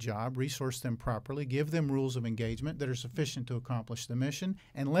 do their job, resource them properly, give them rules of engagement that are sufficient to accomplish the mission,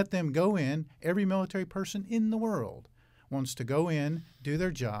 and let them go in. Every military person in the world wants to go in, do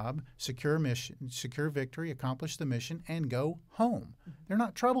their job, secure mission, secure victory, accomplish the mission, and go home. They're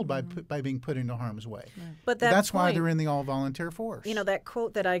not troubled by being put into harm's way. Right. But that's why they're in the all-volunteer force. You know, that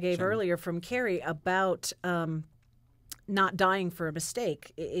quote that I gave earlier from Kerry about not dying for a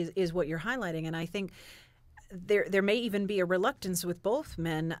mistake is what you're highlighting, and I think there may even be a reluctance with both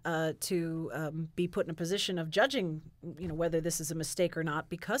men to be put in a position of judging, whether this is a mistake or not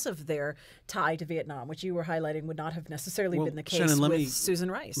because of their tie to Vietnam, which you were highlighting would not have necessarily been the case Shannon, with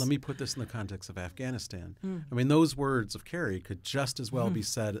Susan Rice. Let me put this in the context of Afghanistan. I mean, those words of Kerry could just as well be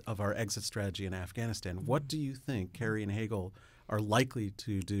said of our exit strategy in Afghanistan. What do you think Kerry and Hagel are likely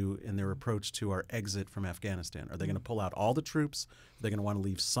to do in their approach to our exit from Afghanistan? Are they going to pull out all the troops? Are they going to want to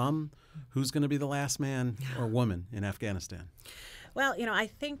leave some? Who's going to be the last man or woman in Afghanistan? Well, I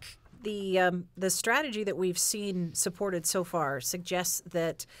think the strategy that we've seen supported so far suggests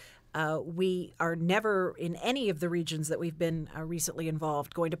that we are never, in any of the regions that we've been recently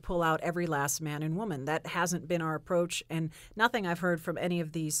involved, going to pull out every last man and woman. That hasn't been our approach, and nothing I've heard from any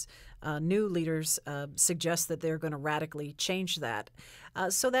of these new leaders suggests that they're going to radically change that.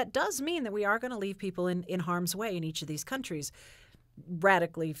 So that does mean that we are going to leave people in harm's way in each of these countries.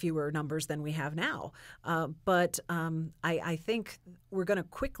 Radically fewer numbers than we have now. But I think we're going to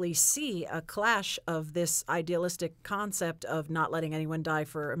quickly see a clash of this idealistic concept of not letting anyone die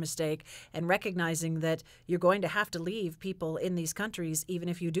for a mistake and recognizing that you're going to have to leave people in these countries even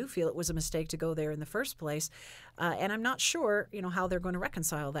if you do feel it was a mistake to go there in the first place. And I'm not sure, how they're going to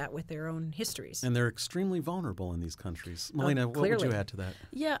reconcile that with their own histories. And they're extremely vulnerable in these countries. Milena, what would you add to that?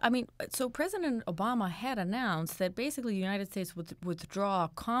 Yeah, I mean, so President Obama had announced that basically the United States would withdraw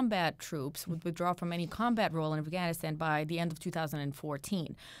combat troops, would withdraw from any combat role in Afghanistan by the end of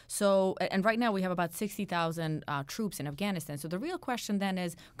 2014. So, and right now we have about 60,000 troops in Afghanistan. So the real question then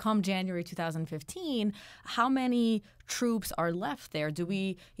is, come January 2015, how many troops are left there? Do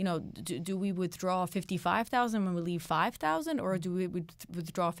we, do we withdraw 55,000 when we leave 5,000, or do we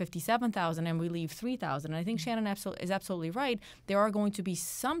withdraw 57,000 and we leave 3,000? And I think Shannon is absolutely right. There are going to be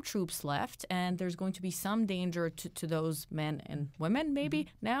some troops left, and there's going to be some danger to those men and women maybe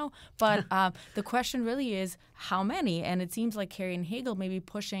now. But the question really is how many? And it seems like Kerry and Hagel may be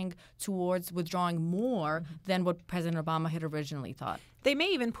pushing towards withdrawing more than what President Obama had originally thought. They may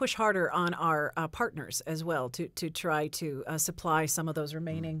even push harder on our partners as well to try to supply some of those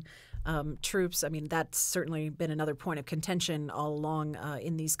remaining troops. I mean, that's certainly been another point of contention all along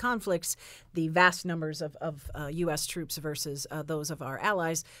in these conflicts, the vast numbers of U.S. troops versus those of our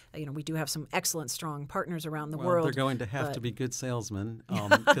allies. We do have some excellent, strong partners around the world. They're going to have to be good salesmen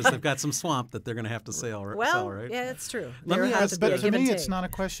because they've got some swamp that they're going to have to sell, right? Yeah, that's true. But to me, it's not a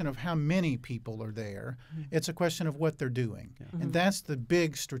question of how many people are there. It's a question of what they're doing. Yeah. And that's the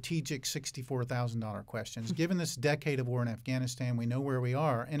big strategic $64,000 questions. Given this decade of war in Afghanistan, we know where we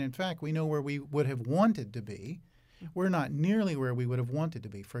are. And in fact, we know where we would have wanted to be. We're not nearly where we would have wanted to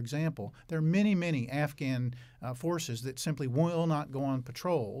be. For example, there are many, many Afghan forces that simply will not go on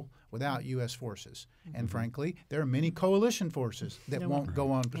patrol without U.S. forces. And frankly, there are many coalition forces that won't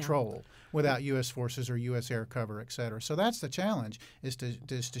go on patrol without U.S. forces or U.S. air cover, et cetera. So that's the challenge, is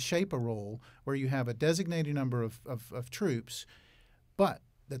to shape a role where you have a designated number of troops, but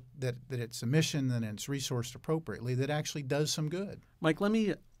that it's a mission and it's resourced appropriately that actually does some good. Mike, let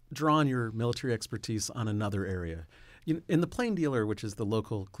me draw on your military expertise on another area. In the Plain Dealer, which is the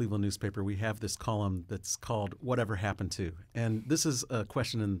local Cleveland newspaper, we have this column that's called Whatever Happened To? And this is a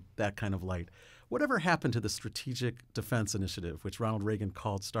question in that kind of light. Whatever happened to the Strategic Defense Initiative, which Ronald Reagan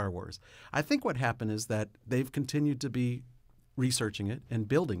called Star Wars? I think what happened is that they've continued to be researching it and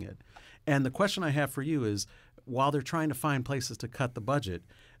building it. And the question I have for you is, while they're trying to find places to cut the budget,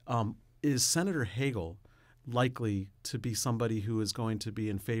 is Senator Hagel likely to be somebody who is going to be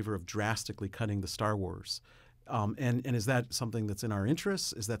in favor of drastically cutting the Star Wars? And is that something that's in our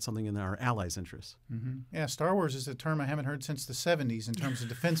interests? Is that something in our allies' interests? Mm-hmm. Yeah, Star Wars is a term I haven't heard since the 70s in terms of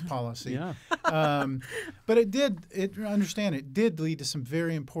defense policy. Yeah. But it did lead to some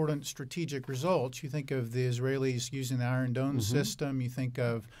very important strategic results. You think of the Israelis using the Iron Dome system. You think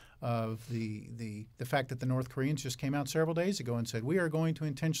of the fact that the North Koreans just came out several days ago and said, we are going to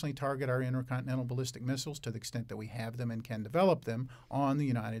intentionally target our intercontinental ballistic missiles to the extent that we have them and can develop them on the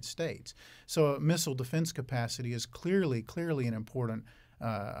United States. So missile defense capacity is clearly an important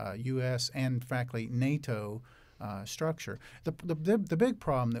U.S. and, frankly, NATO structure. The big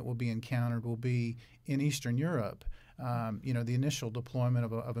problem that will be encountered will be in Eastern Europe. the initial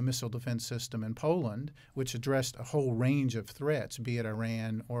deployment of a missile defense system in Poland, which addressed a whole range of threats, be it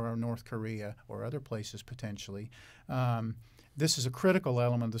Iran or North Korea or other places potentially. This is a critical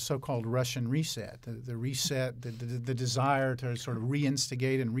element of the so-called Russian reset, the reset, the desire to sort of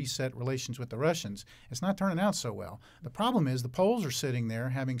reinstigate and reset relations with the Russians. It's not turning out so well. The problem is the Poles are sitting there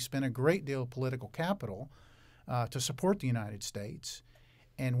having spent a great deal of political capital to support the United States,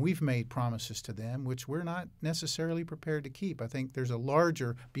 and we've made promises to them which we're not necessarily prepared to keep. I think there's a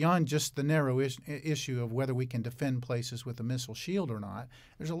larger, beyond just the narrow issue of whether we can defend places with a missile shield or not,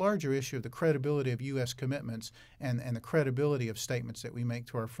 there's a larger issue of the credibility of U.S. commitments and the credibility of statements that we make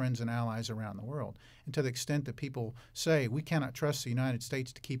to our friends and allies around the world. And to the extent that people say we cannot trust the United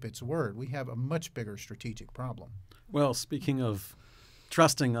States to keep its word, we have a much bigger strategic problem. Well, speaking of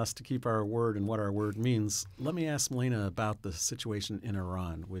trusting us to keep our word and what our word means, let me ask Milena about the situation in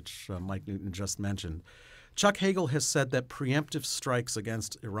Iran, which Mike Newton just mentioned. Chuck Hagel has said that preemptive strikes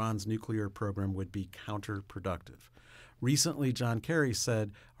against Iran's nuclear program would be counterproductive. Recently, John Kerry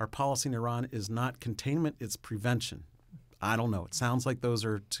said our policy in Iran is not containment, it's prevention. I don't know. It sounds like those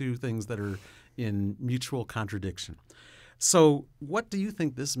are two things that are in mutual contradiction. So what do you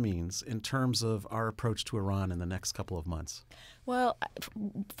think this means in terms of our approach to Iran in the next couple of months? Well,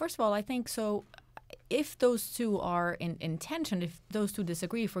 first of all, I think so. If those two are in tension, if those two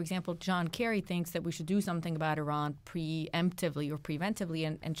disagree, for example, John Kerry thinks that we should do something about Iran preemptively or preventively,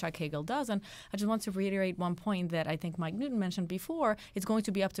 and Chuck Hagel doesn't. I just want to reiterate one point that I think Mike Newton mentioned before. It's going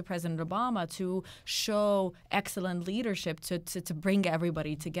to be up to President Obama to show excellent leadership to bring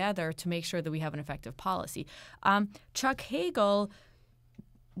everybody together to make sure that we have an effective policy. Chuck Hagel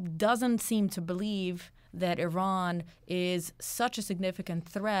doesn't seem to believe that Iran is such a significant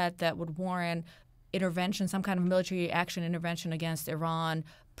threat that would warrant intervention, some kind of military action intervention against Iran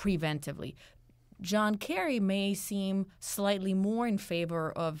preventively. John Kerry may seem slightly more in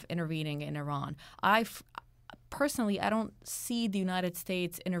favor of intervening in Iran. Personally, I don't see the United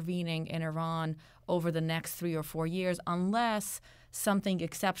States intervening in Iran over the next 3 or 4 years unless something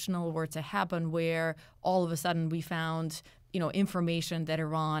exceptional were to happen where all of a sudden we found information that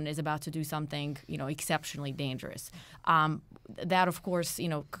Iran is about to do something, exceptionally dangerous. That, of course,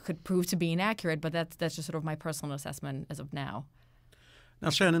 could prove to be inaccurate, but that's just sort of my personal assessment as of now. Now,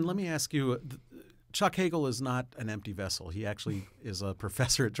 Shannon, let me ask you, Chuck Hagel is not an empty vessel. He actually is a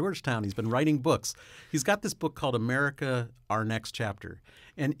professor at Georgetown. He's been writing books. He's got this book called America, Our Next Chapter.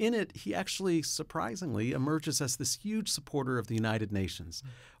 And in it, he actually, surprisingly, emerges as this huge supporter of the United Nations.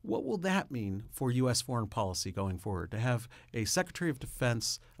 What will that mean for U.S. foreign policy going forward, to have a Secretary of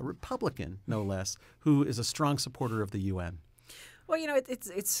Defense, a Republican no less, who is a strong supporter of the UN? Well,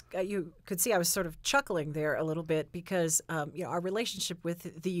 it's you could see I was sort of chuckling there a little bit because our relationship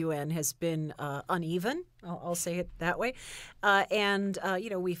with the UN has been uneven. I'll say it that way. And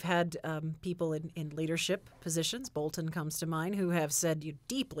we've had people in leadership positions, Bolton comes to mind, who have said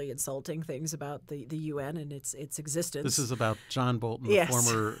deeply insulting things about the UN and its existence. This is about John Bolton, yes.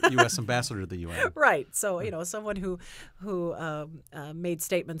 the former U.S. ambassador to the UN. Right. So, someone who made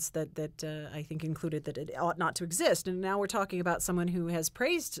statements that I think included that it ought not to exist. And now we're talking about someone who has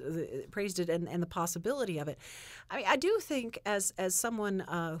praised it and the possibility of it. I mean, I do think as someone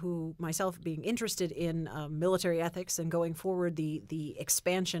who myself being interested in military ethics and going forward the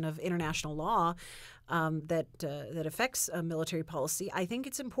expansion of international law that affects military policy, I think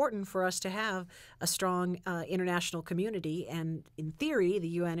it's important for us to have a strong international community. And in theory, the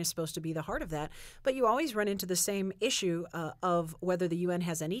UN is supposed to be the heart of that. But you always run into the same issue of whether the UN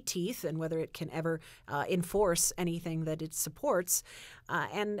has any teeth and whether it can ever enforce anything that it supports.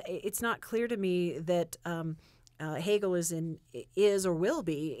 And it's not clear to me that Hagel is or will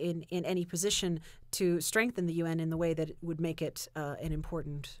be in any position to strengthen the UN in the way that it would make it an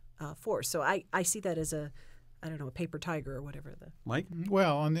important force. So I see that as a paper tiger or whatever. Mike?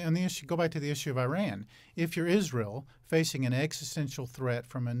 Well, on the issue, go back to the issue of Iran. If you're Israel facing an existential threat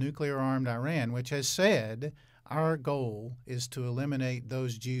from a nuclear-armed Iran, which has said our goal is to eliminate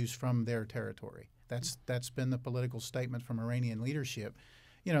those Jews from their territory. That's been the political statement from Iranian leadership.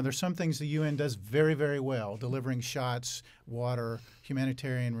 There's some things the UN does very, very well, delivering shots, water,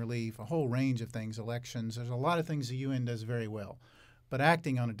 humanitarian relief, a whole range of things, elections. There's a lot of things the UN does very well. But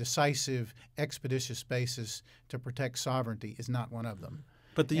acting on a decisive, expeditious basis to protect sovereignty is not one of them.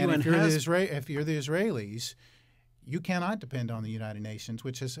 But the UN UN has... if you're the Israelis, you cannot depend on the United Nations,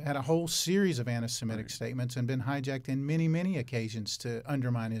 which has had a whole series of anti-Semitic statements and been hijacked in many, many occasions to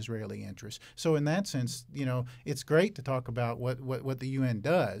undermine Israeli interests. So in that sense, it's great to talk about what the UN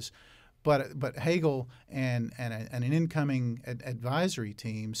does, But Hagel and an incoming advisory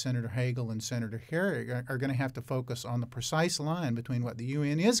team, Senator Hagel and Senator Kerry, are going to have to focus on the precise line between what the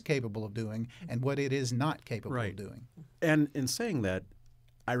UN is capable of doing and what it is not capable of doing. And in saying that,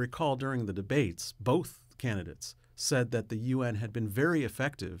 I recall during the debates, both candidates said that the UN had been very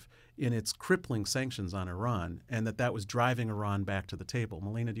effective in its crippling sanctions on Iran and that was driving Iran back to the table.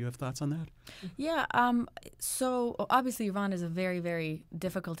 Milena, do you have thoughts on that? Yeah. So obviously Iran is a very, very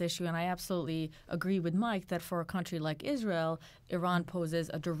difficult issue, and I absolutely agree with Mike that for a country like Israel, Iran poses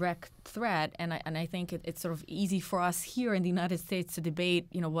a direct threat, and I think it's sort of easy for us here in the United States to debate,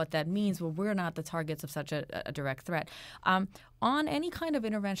 what that means. Well, we're not the targets of such a direct threat. On any kind of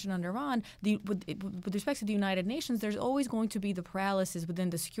intervention on Iran, with respect to the United Nations, there's always going to be the paralysis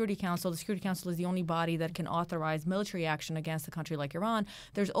within the Security Council. The Security Council is the only body that can authorize military action against a country like Iran.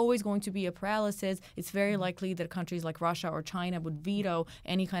 There's always going to be a paralysis. It's very likely that countries like Russia or China would veto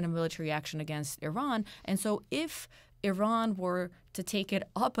any kind of military action against Iran. And so if Iran were to take it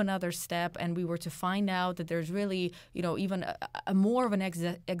up another step and we were to find out that there's really, even a more of an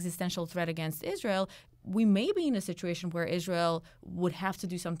existential threat against Israel, we may be in a situation where Israel would have to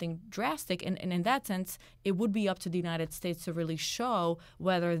do something drastic. And in that sense, it would be up to the United States to really show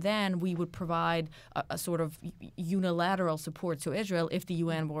whether then we would provide a sort of unilateral support to Israel if the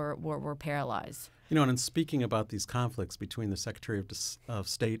UN were paralyzed. And in speaking about these conflicts between the Secretary of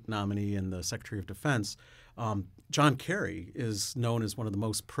State nominee and the Secretary of Defense, John Kerry is known as one of the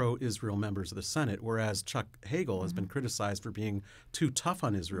most pro-Israel members of the Senate, whereas Chuck Hagel has been criticized for being too tough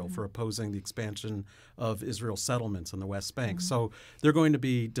on Israel, for opposing the expansion of Israel's settlements in the West Bank. So they're going to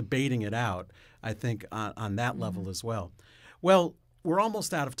be debating it out, I think, on that level as well. Well, we're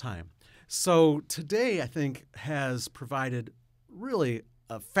almost out of time. So today, I think, has provided really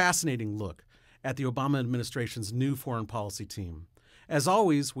a fascinating look at the Obama administration's new foreign policy team. As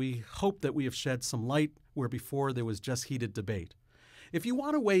always, we hope that we have shed some light where before there was just heated debate. If you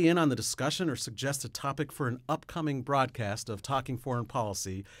want to weigh in on the discussion or suggest a topic for an upcoming broadcast of Talking Foreign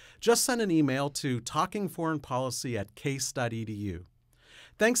Policy, just send an email to talkingforeignpolicy@case.edu.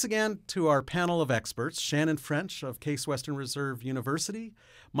 Thanks again to our panel of experts, Shannon French of Case Western Reserve University,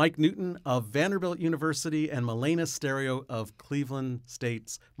 Mike Newton of Vanderbilt University, and Milena Sterio of Cleveland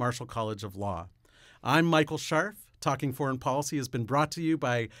State's Marshall College of Law. I'm Michael Scharf. Talking Foreign Policy has been brought to you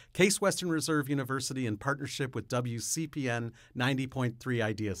by Case Western Reserve University in partnership with WCPN 90.3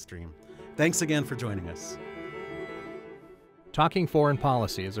 Idea Stream. Thanks again for joining us. Talking Foreign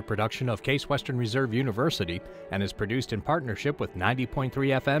Policy is a production of Case Western Reserve University and is produced in partnership with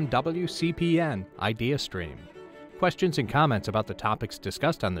 90.3 FM WCPN Idea Stream. Questions and comments about the topics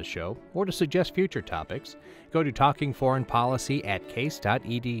discussed on the show, or to suggest future topics, go to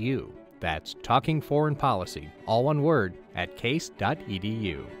talkingforeignpolicy@case.edu. That's Talking Foreign Policy, all one word,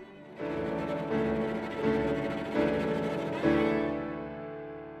 @case.edu.